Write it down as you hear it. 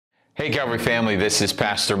Hey Calvary family, this is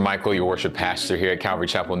Pastor Michael, your worship pastor here at Calvary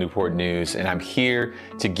Chapel Newport News, and I'm here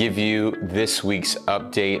to give you this week's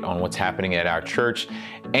update on what's happening at our church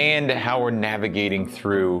and how we're navigating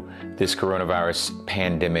through this coronavirus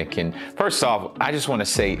pandemic. And first off, I just want to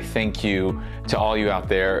say thank you to all you out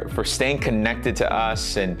there for staying connected to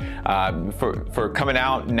us and for coming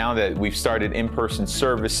out now that we've started in-person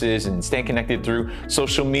services and staying connected through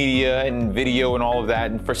social media and video and all of that,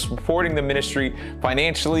 and for supporting the ministry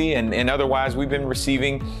financially and otherwise. We've been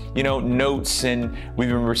receiving, notes, and we've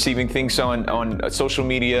been receiving things on social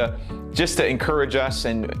media just to encourage us,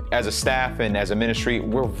 and as a staff and as a ministry,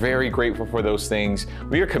 we're very grateful for those things.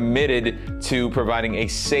 We are committed to providing a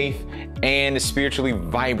safe and spiritually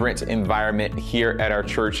vibrant environment here at our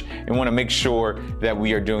church, and want to make sure that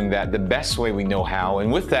we are doing that the best way we know how.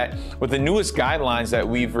 And with that, with the newest guidelines that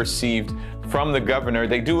we've received from the governor,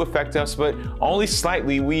 they do affect us, but only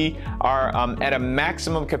slightly. We are at a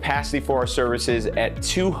maximum capacity for our services at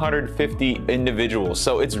 250 individuals.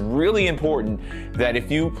 So it's really important that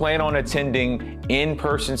if you plan on attending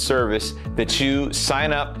in-person service, that you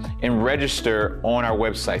sign up and register on our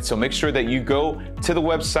website. So make sure that you go to the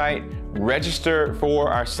website, register for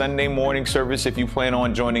our Sunday morning service if you plan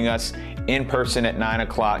on joining us in person at 9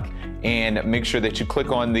 o'clock, and make sure that you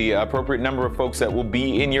click on the appropriate number of folks that will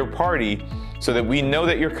be in your party, so that we know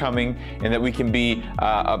that you're coming and that we can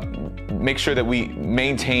make sure that we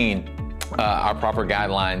maintain our proper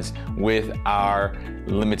guidelines with our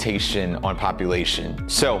limitation on population.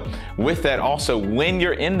 So with that, also, when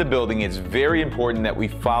you're in the building, it's very important that we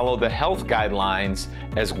follow the health guidelines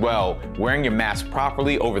as well, wearing your mask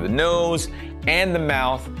properly over the nose and the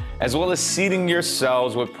mouth, as well as seating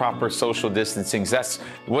yourselves with proper social distancing. That's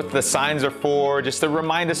what the signs are for, just to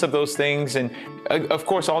remind us of those things. And of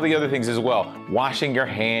course, all the other things as well, washing your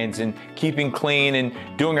hands and keeping clean and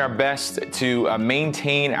doing our best to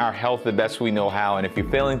maintain our health the best we know how. And if you're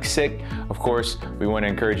feeling sick, of course, we want to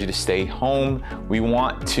encourage you to stay home. We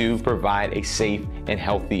want to provide a safe and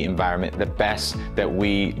healthy environment the best that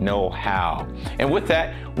we know how. And with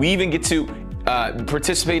that, we even get to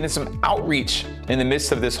participate in some outreach in the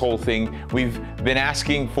midst of this whole thing. We've been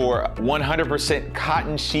asking for 100%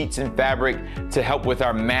 cotton sheets and fabric to help with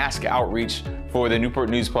our mask outreach for the Newport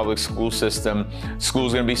News Public School System.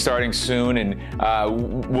 School's going to be starting soon,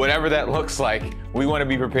 and whatever that looks like, we want to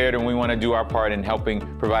be prepared, and we want to do our part in helping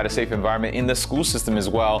provide a safe environment in the school system as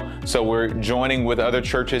well. So we're joining with other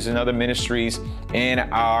churches and other ministries in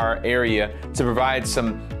our area to provide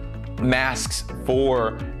some masks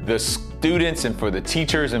for the students and for the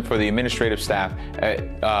teachers and for the administrative staff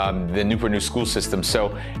at the Newport News school system.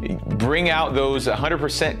 So bring out those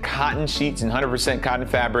 100% cotton sheets and 100% cotton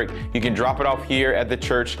fabric. You can drop it off here at the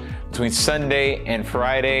church between Sunday and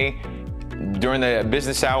Friday during the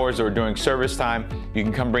business hours or during service time. You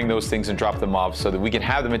can come bring those things and drop them off so that we can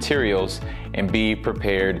have the materials and be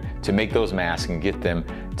prepared to make those masks and get them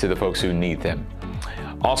to the folks who need them.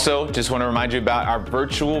 Also, just want to remind you about our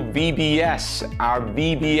virtual VBS. Our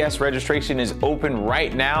VBS registration is open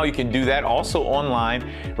right now. You can do that also online.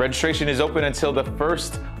 Registration is open until the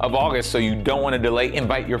 1st of August, so you don't want to delay.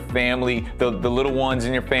 Invite your family, the little ones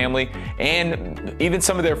in your family, and even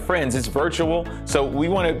some of their friends. It's virtual, so we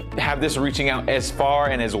want to have this reaching out as far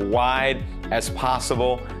and as wide as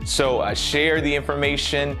possible. So share the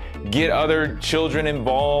information, get other children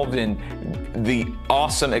involved in the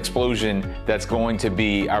awesome explosion that's going to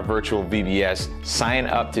be our virtual VBS. Sign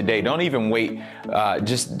up today. Don't even wait.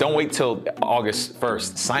 Just don't wait till August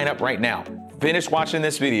 1st. Sign up right now. Finish watching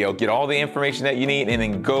this video, get all the information that you need, and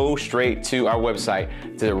then go straight to our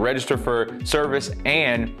website to register for service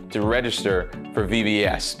and to register for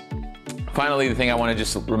VBS. Finally, the thing I want to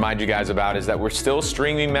just remind you guys about is that we're still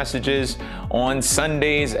streaming messages on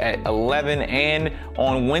Sundays at 11, and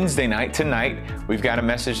on Wednesday night, tonight, we've got a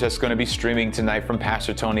message that's going to be streaming tonight from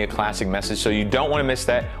Pastor Tony, a classic message. So you don't want to miss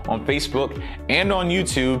that on Facebook and on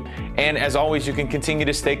YouTube. And as always, you can continue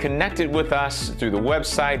to stay connected with us through the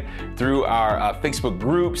website, through our Facebook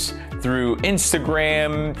groups, through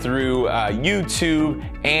Instagram, through YouTube,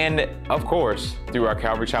 and of course, through our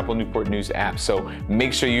Calvary Chapel Newport News app. So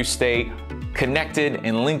make sure you stay connected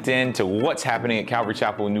and linked in to what's happening at Calvary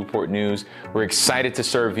Chapel Newport News. We're excited to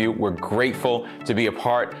serve you. We're grateful to be a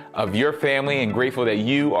part of your family and grateful that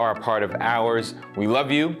you are a part of ours. We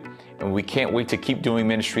love you, and we can't wait to keep doing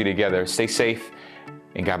ministry together. Stay safe,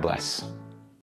 and God bless.